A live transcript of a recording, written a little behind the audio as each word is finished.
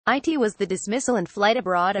It was the dismissal and flight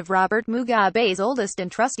abroad of Robert Mugabe's oldest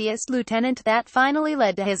and trustiest lieutenant that finally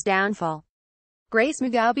led to his downfall. Grace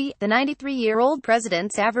Mugabe, the 93-year-old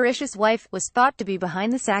president's avaricious wife, was thought to be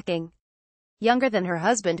behind the sacking. Younger than her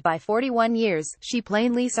husband by 41 years, she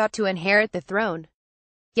plainly sought to inherit the throne.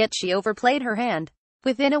 Yet she overplayed her hand.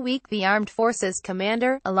 Within a week the armed forces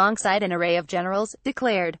commander, alongside an array of generals,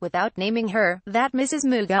 declared, without naming her, that Mrs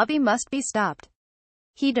Mugabe must be stopped.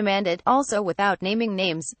 He demanded, also without naming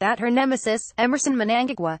names, that her nemesis, Mrs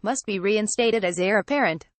Mugabe, must be reinstated as heir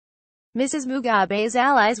apparent. Mrs Mugabe's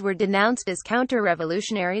allies were denounced as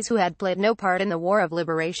counter-revolutionaries who had played no part in the war of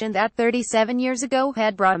liberation that 37 years ago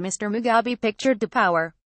had brought Mr Mugabe pictured to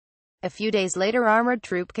power. A few days later armored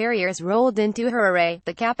troop carriers rolled into Harare,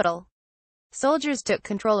 the capital. Soldiers took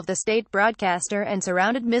control of the state broadcaster and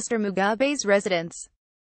surrounded Mr Mugabe's residence.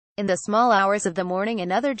 In the small hours of the morning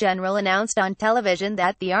another general announced on television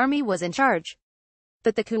that the army was in charge.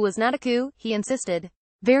 But the coup was not a coup, he insisted.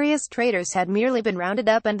 Various traitors had merely been rounded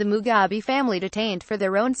up and the Mugabe family detained for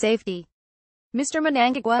their own safety. Mr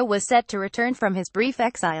Mugabe was set to return from his brief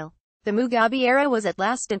exile. The Mugabe era was at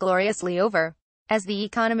last ingloriously over. As The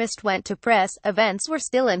Economist went to press, events were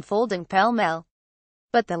still unfolding pell-mell.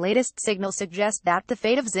 But the latest signals suggest that the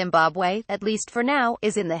fate of Zimbabwe, at least for now,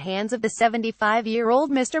 is in the hands of the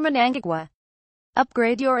 75-year-old Mr Mugabe.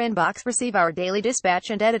 Upgrade your inbox. Receive our daily dispatch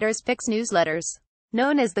and editor's picks newsletters.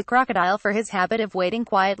 Known as the crocodile for his habit of waiting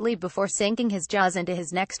quietly before sinking his jaws into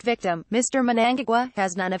his next victim, Mr Mugabe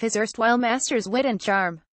has none of his erstwhile master's wit and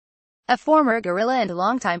charm. A former guerrilla and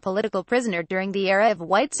longtime political prisoner during the era of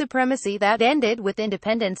white supremacy that ended with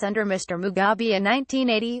independence under Mr Mugabe in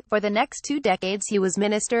 1980, for the next 2 decades he was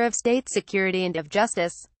Minister of State Security and of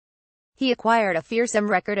Justice. He acquired a fearsome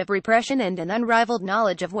record of repression and an unrivaled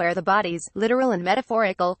knowledge of where the bodies, literal and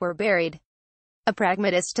metaphorical, were buried. A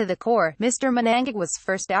pragmatist to the core, Mr Mugabe's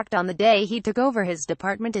first act on the day he took over his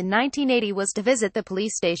department in 1980 was to visit the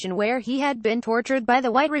police station where he had been tortured by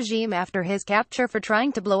the white regime after his capture for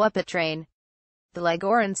trying to blow up a train. The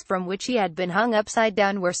leghorns from which he had been hung upside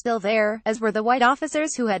down were still there, as were the white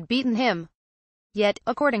officers who had beaten him. Yet,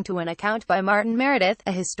 according to an account by Martin Meredith,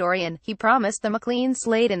 a historian, he promised them a clean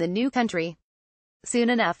slate in the new country. Soon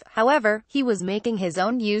enough, however, he was making his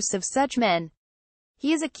own use of such men.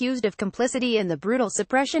 He is accused of complicity in the brutal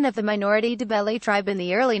suppression of the minority Ndebele tribe in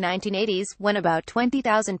the early 1980s, when about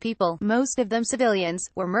 20,000 people, most of them civilians,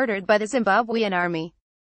 were murdered by the Zimbabwean army.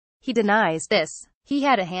 He denies this. He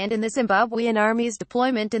had a hand in the Zimbabwean army's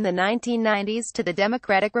deployment in the 1990s to the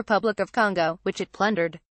Democratic Republic of Congo, which it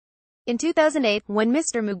plundered. In 2008, when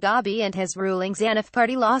Mr Mugabe and his ruling ZANU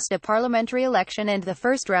party lost a parliamentary election and the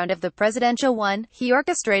first round of the presidential one, he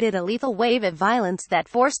orchestrated a lethal wave of violence that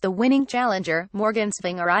forced the winning challenger, Morgan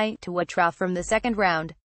Tsvangirai, to withdraw from the second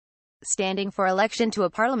round. Standing for election to a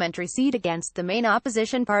parliamentary seat against the main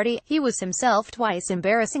opposition party, he was himself twice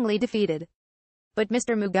embarrassingly defeated. But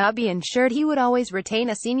Mr Mugabe ensured he would always retain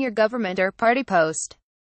a senior government or party post.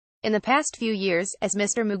 In the past few years, as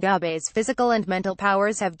Mr Mugabe's physical and mental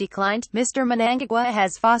powers have declined, Mr Mugabe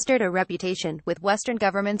has fostered a reputation, with Western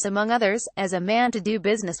governments among others, as a man to do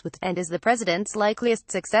business with, and as the president's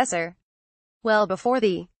likeliest successor. Well before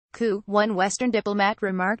the coup, one Western diplomat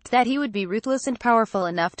remarked that he would be ruthless and powerful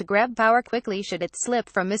enough to grab power quickly should it slip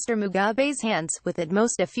from Mr Mugabe's hands, with at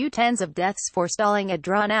most a few tens of deaths forestalling a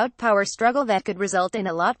drawn-out power struggle that could result in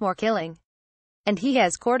a lot more killing. And he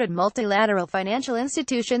has courted multilateral financial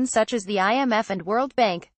institutions such as the IMF and World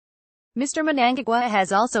Bank. Mr Mugabe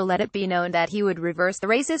has also let it be known that he would reverse the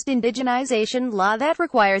racist indigenization law that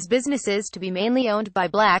requires businesses to be mainly owned by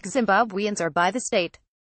black Zimbabweans or by the state.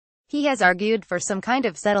 He has argued for some kind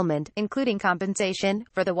of settlement, including compensation,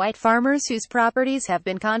 for the white farmers whose properties have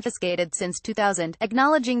been confiscated since 2000,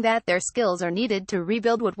 acknowledging that their skills are needed to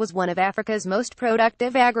rebuild what was one of Africa's most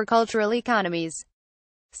productive agricultural economies.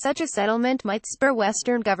 Such a settlement might spur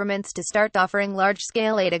Western governments to start offering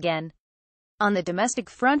large-scale aid again. On the domestic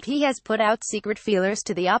front, he has put out secret feelers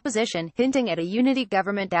to the opposition, hinting at a unity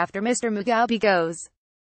government after Mr Mugabe goes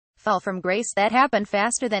fall from grace. That happened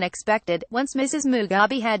faster than expected, once Mrs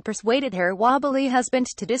Mugabe had persuaded her wobbly husband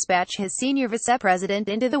to dispatch his senior vice-president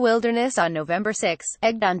into the wilderness on November 6,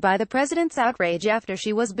 egged on by the president's outrage after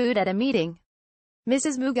she was booed at a meeting.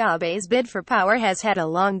 Mrs Mugabe's bid for power has had a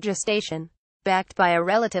long gestation. Backed by a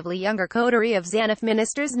relatively younger coterie of ZANU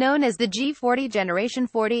ministers known as the G40 Generation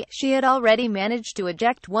 40, she had already managed to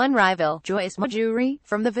eject one rival, Joyce Mujuru,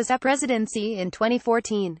 from the vice-presidency in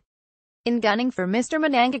 2014. In gunning for Mr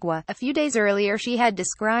Mugabe, a few days earlier she had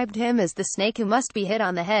described him as the snake who must be hit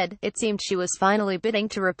on the head. It seemed she was finally bidding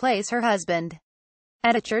to replace her husband.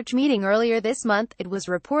 At a church meeting earlier this month, it was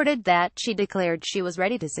reported that she declared she was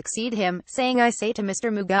ready to succeed him, saying, "I say to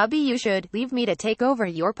Mr. Mugabe, you should leave me to take over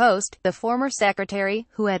your post." The former secretary,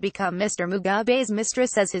 who had become Mr. Mugabe's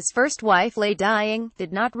mistress as his first wife lay dying,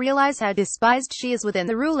 did not realize how despised she is within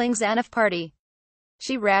the ruling ZANU party.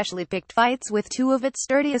 She rashly picked fights with two of its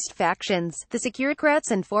sturdiest factions, the Securocrats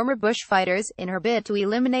and former bushfighters, in her bid to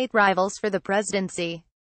eliminate rivals for the presidency.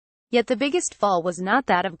 Yet the biggest fall was not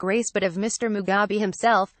that of Grace but of Mr. Mugabe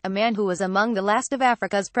himself, a man who was among the last of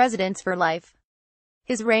Africa's presidents for life.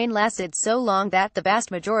 His reign lasted so long that the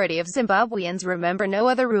vast majority of Zimbabweans remember no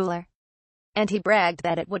other ruler. And he bragged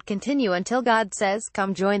that it would continue until God says,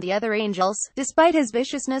 "Come join the other angels." Despite his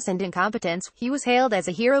viciousness and incompetence, he was hailed as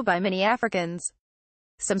a hero by many Africans.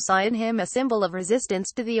 Some saw in him a symbol of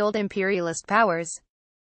resistance to the old imperialist powers.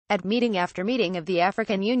 At meeting after meeting of the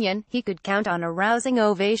African Union, he could count on a rousing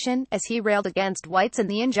ovation, as he railed against whites and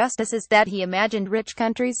the injustices that he imagined rich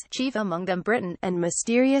countries, chief among them Britain, and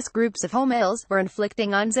mysterious groups of homales, were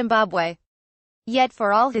inflicting on Zimbabwe. Yet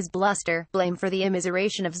for all his bluster, blame for the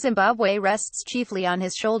immiseration of Zimbabwe rests chiefly on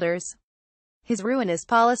his shoulders. His ruinous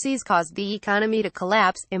policies caused the economy to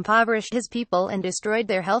collapse, impoverished his people, and destroyed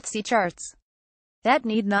their health charts. That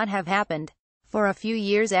need not have happened. For a few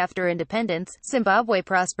years after independence, Zimbabwe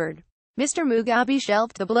prospered. Mr. Mugabe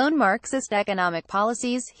shelved the blown Marxist economic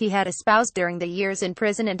policies he had espoused during the years in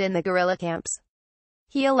prison and in the guerrilla camps.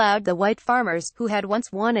 He allowed the white farmers, who had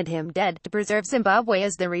once wanted him dead, to preserve Zimbabwe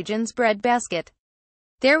as the region's breadbasket.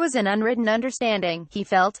 There was an unwritten understanding, he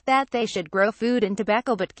felt, that they should grow food and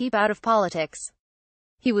tobacco but keep out of politics.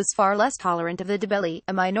 He was far less tolerant of the Ndebele,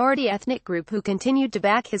 a minority ethnic group who continued to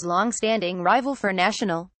back his long-standing rival for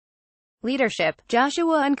national leadership,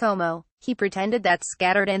 Joshua Nkomo. He pretended that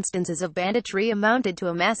scattered instances of banditry amounted to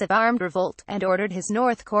a massive armed revolt, and ordered his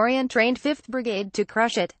North Korean-trained 5th Brigade to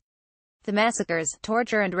crush it. The massacres,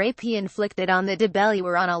 torture and rape he inflicted on the Ndebele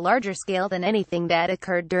were on a larger scale than anything that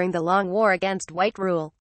occurred during the long war against white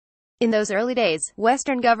rule. In those early days,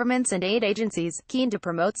 Western governments and aid agencies, keen to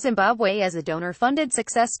promote Zimbabwe as a donor-funded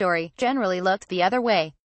success story, generally looked the other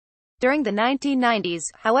way. During the 1990s,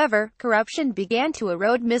 however, corruption began to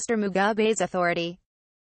erode Mr. Mugabe's authority.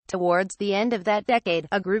 Towards the end of that decade,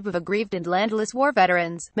 a group of aggrieved and landless war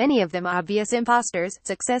veterans, many of them obvious imposters,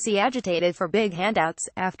 successfully agitated for big handouts,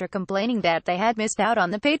 after complaining that they had missed out on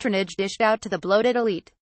the patronage dished out to the bloated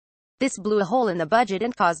elite. This blew a hole in the budget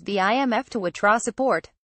and caused the IMF to withdraw support.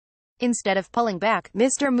 Instead of pulling back,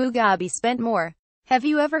 Mr. Mugabe spent more. "Have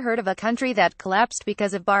you ever heard of a country that collapsed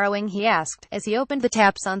because of borrowing?" he asked, as he opened the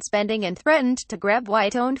taps on spending and threatened to grab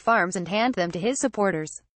white-owned farms and hand them to his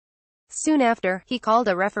supporters. Soon after, he called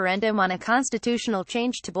a referendum on a constitutional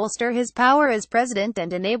change to bolster his power as president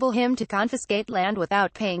and enable him to confiscate land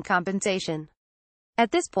without paying compensation.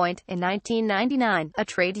 At this point, in 1999, a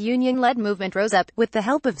trade union-led movement rose up, with the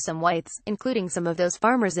help of some whites, including some of those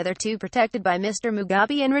farmers hitherto protected by Mr.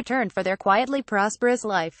 Mugabe in return for their quietly prosperous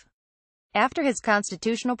life. After his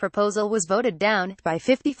constitutional proposal was voted down, by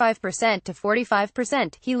 55% to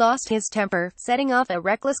 45%, he lost his temper, setting off a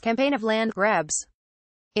reckless campaign of land grabs.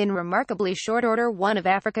 In remarkably short order, one of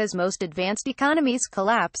Africa's most advanced economies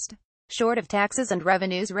collapsed. Short of taxes and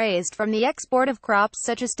revenues raised from the export of crops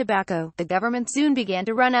such as tobacco, the government soon began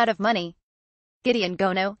to run out of money. Gideon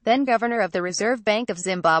Gono, then governor of the Reserve Bank of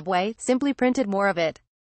Zimbabwe, simply printed more of it.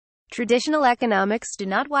 "Traditional economics do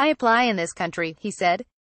not apply in this country," he said.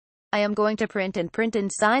 "I am going to print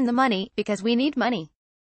and sign the money, because we need money."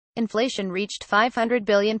 Inflation reached 500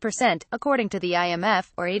 billion%, according to the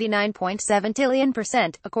IMF, or 89.7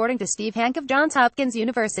 trillion%, according to Steve Hank of Johns Hopkins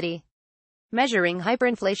University. Measuring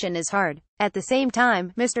hyperinflation is hard. At the same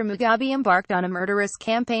time, Mr. Mugabe embarked on a murderous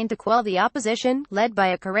campaign to quell the opposition, led by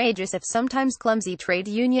a courageous if sometimes clumsy trade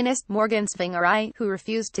unionist, Morgan Tsvangirai, who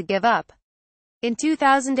refused to give up. In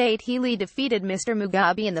 2008, he defeated Mr.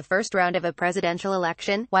 Mugabe in the first round of a presidential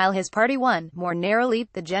election, while his party won, more narrowly,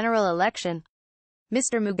 the general election.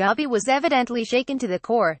 Mr. Mugabe was evidently shaken to the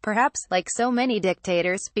core, perhaps, like so many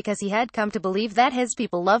dictators, because he had come to believe that his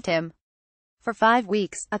people loved him. For 5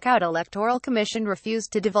 weeks, a cowed electoral commission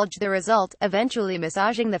refused to divulge the result, eventually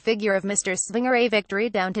massaging the figure of Mr. Tsvangirai's victory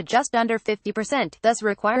down to just under 50%, thus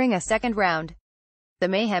requiring a second round. The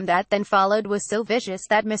mayhem that then followed was so vicious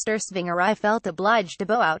that Mr. Tsvangirai felt obliged to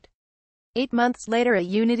bow out. 8 months later, a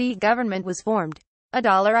unity government was formed. A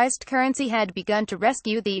dollarized currency had begun to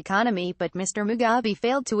rescue the economy, but Mr. Mugabe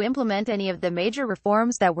failed to implement any of the major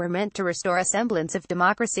reforms that were meant to restore a semblance of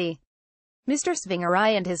democracy. Mr.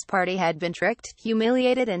 Tsvangirai and his party had been tricked,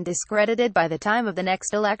 humiliated and discredited by the time of the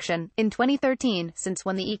next election, in 2013, since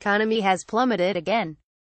when the economy has plummeted again.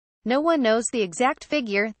 No one knows the exact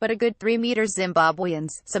figure, but a good 3 meters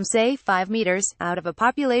Zimbabweans, some say 5 meters, out of a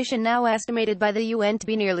population now estimated by the UN to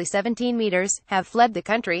be nearly 17 meters, have fled the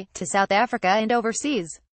country, to South Africa and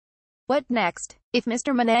overseas. What next? If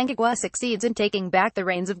Mr. Mnangagwa succeeds in taking back the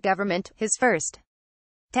reins of government, his first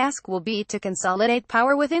task will be to consolidate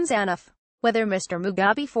power within ZANU. Whether Mr.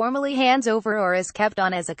 Mugabe formally hands over or is kept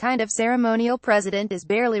on as a kind of ceremonial president is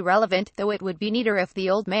barely relevant, though it would be neater if the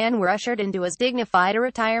old man were ushered into as dignified a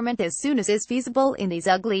retirement as soon as is feasible in these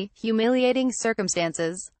ugly, humiliating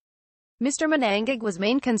circumstances. Mr. Mnangagwa's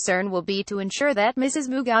main concern will be to ensure that Mrs.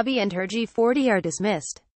 Mugabe and her G40 are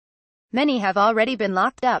dismissed. Many have already been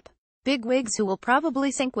locked up. Bigwigs who will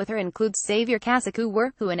probably sink with her include Xavier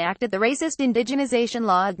Kasikuwer, who enacted the racist indigenization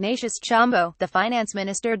law, Ignatius Chombo, the finance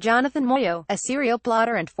minister Jonathan Moyo, a serial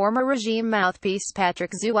plotter and former regime mouthpiece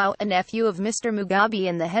Patrick Zuau, a nephew of Mr. Mugabe,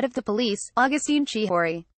 and the head of the police, Augustine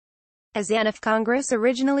Chihori. A ZANU Congress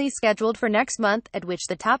originally scheduled for next month, at which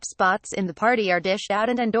the top spots in the party are dished out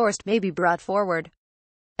and endorsed, may be brought forward.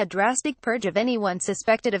 A drastic purge of anyone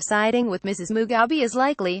suspected of siding with Mrs. Mugabe is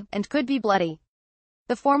likely, and could be bloody.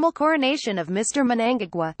 The formal coronation of Mr.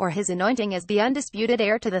 Mnangagwa, or his anointing as the undisputed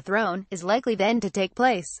heir to the throne, is likely then to take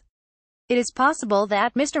place. It is possible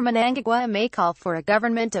that Mr. Mnangagwa may call for a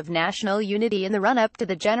government of national unity in the run-up to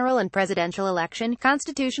the general and presidential election,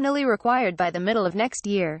 constitutionally required by the middle of next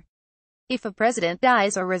year. If a president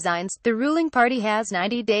dies or resigns, the ruling party has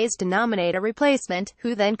 90 days to nominate a replacement,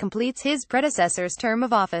 who then completes his predecessor's term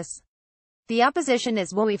of office. The opposition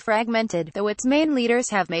is woefully fragmented, though its main leaders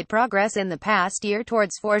have made progress in the past year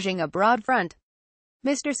towards forging a broad front.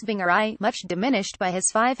 Mr. Tsvangirai, much diminished by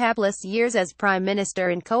his 5 hapless years as prime minister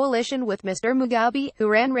in coalition with Mr. Mugabe, who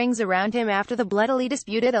ran rings around him after the bloodily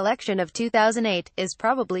disputed election of 2008, is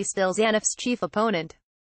probably still ZANU's chief opponent.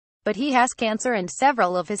 But he has cancer and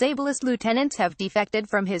several of his ablest lieutenants have defected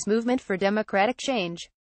from his movement for democratic change.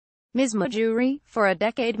 Ms. Mugabe, for a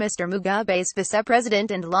decade Mr. Mugabe's vice-president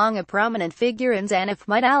and long a prominent figure in ZANU,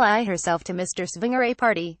 might ally herself to Mr. Tsvangirai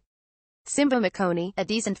party. Simba Makoni, a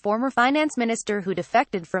decent former finance minister who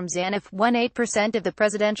defected from ZANU, won 8% of the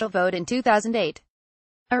presidential vote in 2008.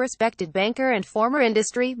 A respected banker and former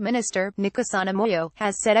industry minister, Nkosana Moyo,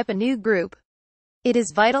 has set up a new group. It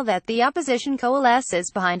is vital that the opposition coalesces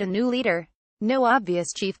behind a new leader. No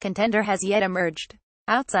obvious chief contender has yet emerged.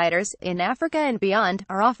 Outsiders, in Africa and beyond,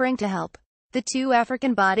 are offering to help. The 2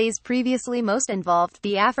 African bodies previously most involved,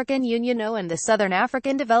 the African Union and the Southern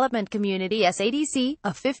African Development Community SADC, a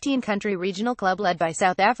 15-country regional club led by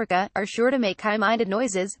South Africa, are sure to make high-minded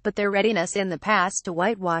noises, but their readiness in the past to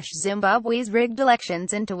whitewash Zimbabwe's rigged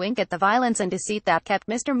elections and to wink at the violence and deceit that kept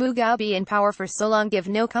Mr. Mugabe in power for so long give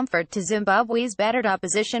no comfort to Zimbabwe's battered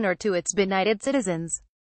opposition or to its benighted citizens.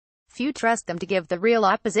 Few trust them to give the real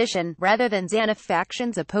opposition, rather than ZANU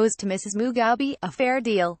factions opposed to Mrs. Mugabe, a fair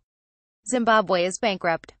deal. Zimbabwe is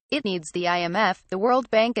bankrupt. It needs the IMF, the World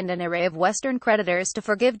Bank and an array of Western creditors to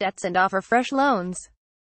forgive debts and offer fresh loans.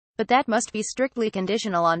 But that must be strictly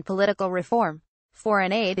conditional on political reform.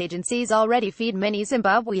 Foreign aid agencies already feed many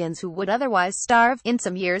Zimbabweans who would otherwise starve, in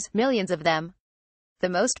some years, millions of them. The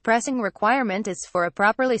most pressing requirement is for a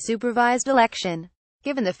properly supervised election.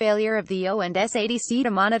 Given the failure of the O and SADC to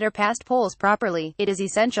monitor past polls properly, it is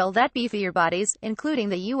essential that beefier bodies, including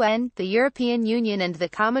the UN, the European Union and the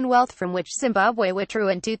Commonwealth from which Zimbabwe withdrew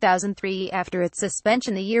in 2003 after its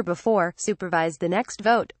suspension the year before, supervise the next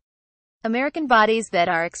vote. American bodies that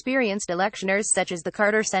are experienced electioneers such as the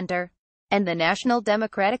Carter Center and the National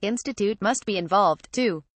Democratic Institute must be involved,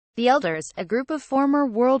 too. The Elders, a group of former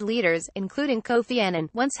world leaders, including Kofi Annan,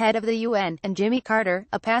 once head of the UN, and Jimmy Carter,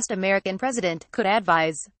 a past American president, could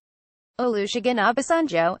advise. Olusegun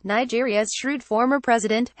Obasanjo, Nigeria's shrewd former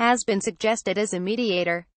president, has been suggested as a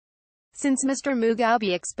mediator. Since Mr.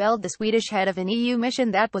 Mugabe expelled the Swedish head of an EU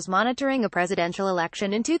mission that was monitoring a presidential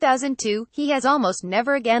election in 2002, he has almost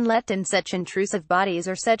never again let in such intrusive bodies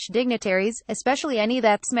or such dignitaries, especially any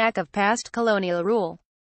that smack of past colonial rule.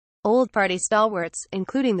 Old party stalwarts,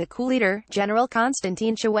 including the coup leader, General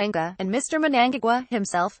Constantine Chiwenga, and Mr. Mnangagwa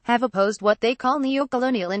himself, have opposed what they call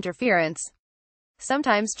neo-colonial interference.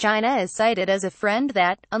 Sometimes China is cited as a friend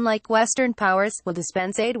that, unlike Western powers, will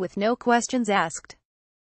dispense aid with no questions asked.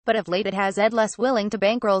 But of late it has said less willing to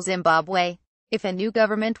bankroll Zimbabwe. If a new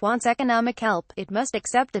government wants economic help, it must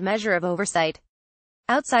accept a measure of oversight.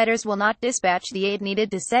 Outsiders will not dispatch the aid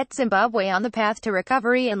needed to set Zimbabwe on the path to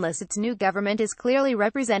recovery unless its new government is clearly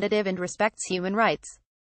representative and respects human rights.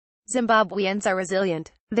 Zimbabweans are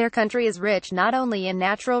resilient. Their country is rich not only in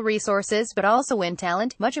natural resources but also in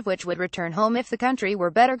talent, much of which would return home if the country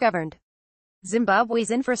were better governed.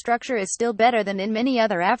 Zimbabwe's infrastructure is still better than in many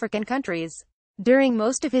other African countries. During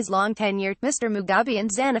most of his long tenure, Mr. Mugabe and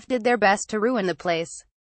ZANU did their best to ruin the place.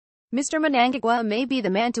 Mr. Mnangagwa may be the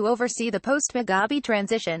man to oversee the post-Mugabe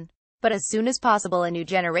transition, but as soon as possible a new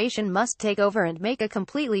generation must take over and make a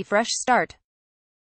completely fresh start.